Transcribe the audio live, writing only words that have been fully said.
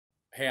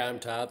Hey, I'm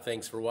Todd.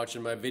 Thanks for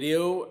watching my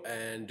video,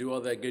 and do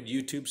all that good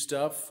YouTube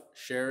stuff.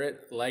 Share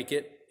it, like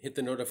it, hit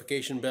the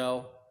notification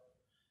bell,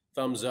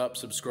 thumbs up,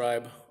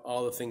 subscribe,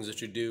 all the things that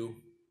you do.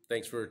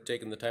 Thanks for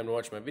taking the time to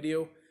watch my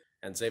video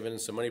and saving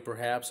some money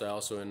perhaps. I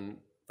also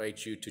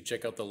invite you to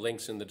check out the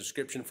links in the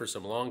description for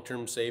some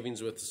long-term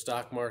savings with the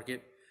stock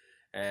market,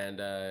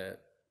 and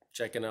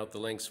checking out the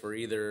links for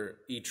either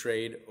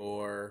E-Trade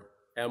or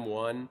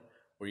M1,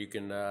 where you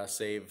can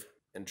save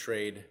and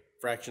trade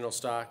fractional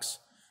stocks,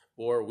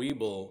 or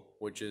Webull,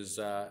 which is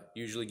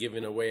usually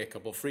giving away a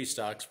couple free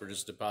stocks for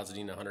just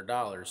depositing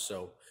 $100.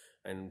 So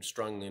I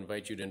strongly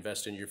invite you to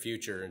invest in your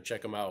future and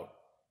check them out.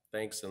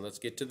 Thanks, and let's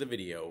get to the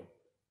video.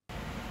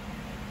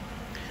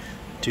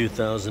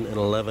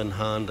 2011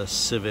 Honda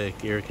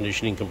Civic air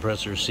conditioning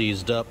compressor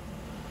seized up.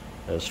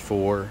 Has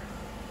 4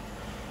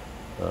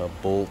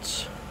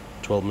 bolts,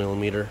 12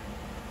 millimeter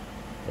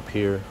up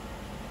here,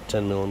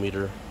 10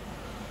 millimeter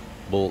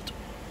bolt,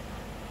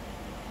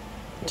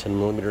 10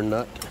 millimeter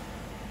nut.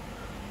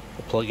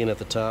 A plug-in at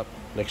the top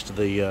next to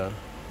the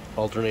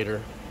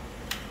alternator.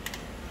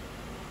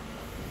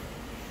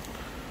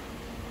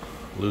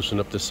 Loosen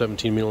up the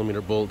 17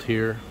 millimeter bolt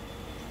here,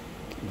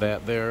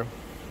 that there,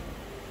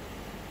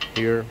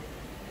 here,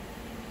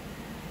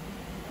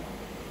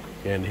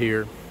 and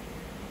here.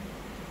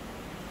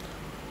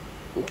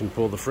 You can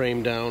pull the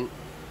frame down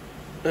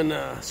and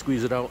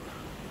squeeze it out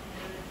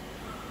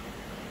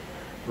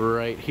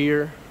right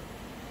here.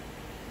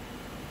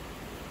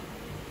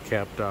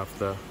 Capped off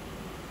the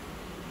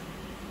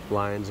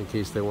lines in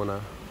case they want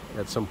to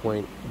at some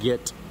point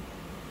get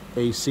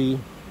AC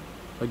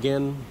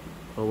again,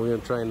 but we're going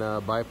to try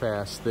and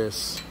bypass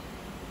this,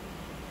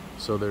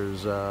 so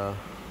there's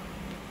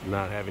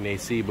not having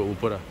AC, but we'll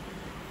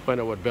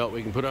find out what belt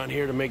we can put on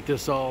here to make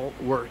this all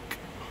work.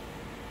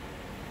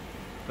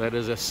 That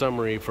is a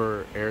summary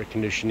for air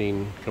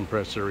conditioning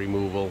compressor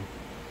removal.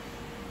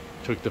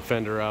 Took the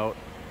fender out,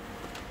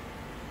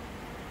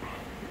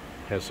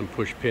 has some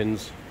push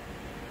pins.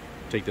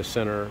 Take the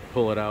center,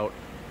 pull it out.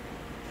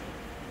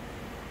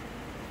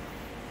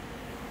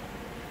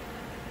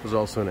 There's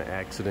also an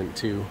accident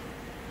too.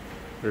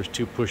 There's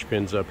 2 push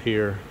pins up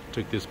here.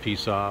 Took this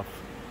piece off.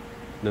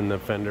 Then the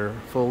fender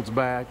folds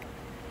back.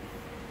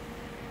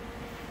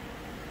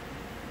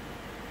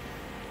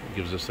 It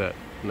gives us that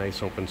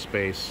nice open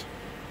space.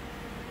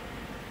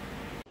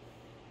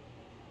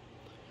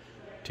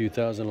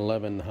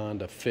 2011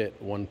 Honda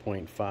Fit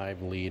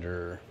 1.5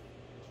 liter.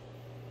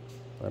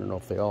 I don't know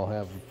if they all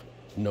have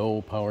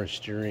no power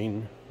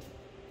steering.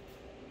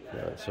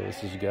 So this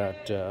has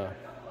got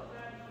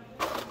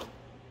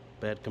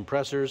bad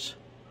compressors.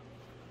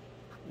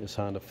 This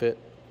Honda Fit,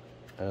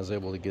 I was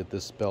able to get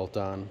this belt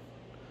on.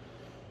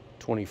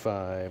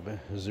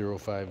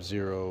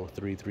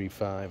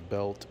 25050-335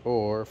 belt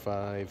or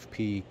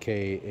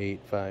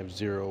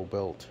 5PK850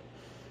 belt.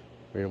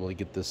 We're able to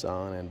get this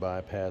on and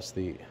bypass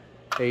the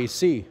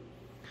AC.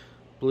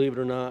 Believe it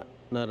or not,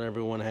 not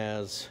everyone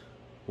has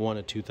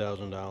 $1,000 to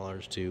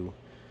 $2,000 to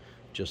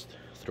just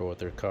throw at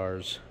their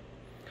cars.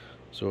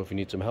 So if you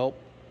need some help,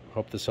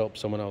 hope this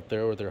helps someone out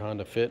there with their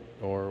Honda Fit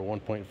or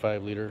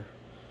 1.5 liter.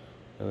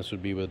 And this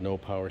would be with no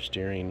power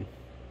steering.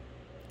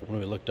 When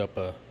we looked up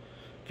a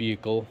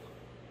vehicle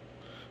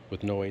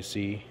with no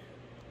AC,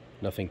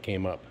 nothing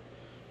came up.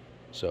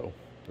 So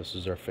this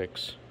is our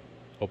fix.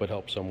 Hope it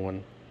helps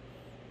someone.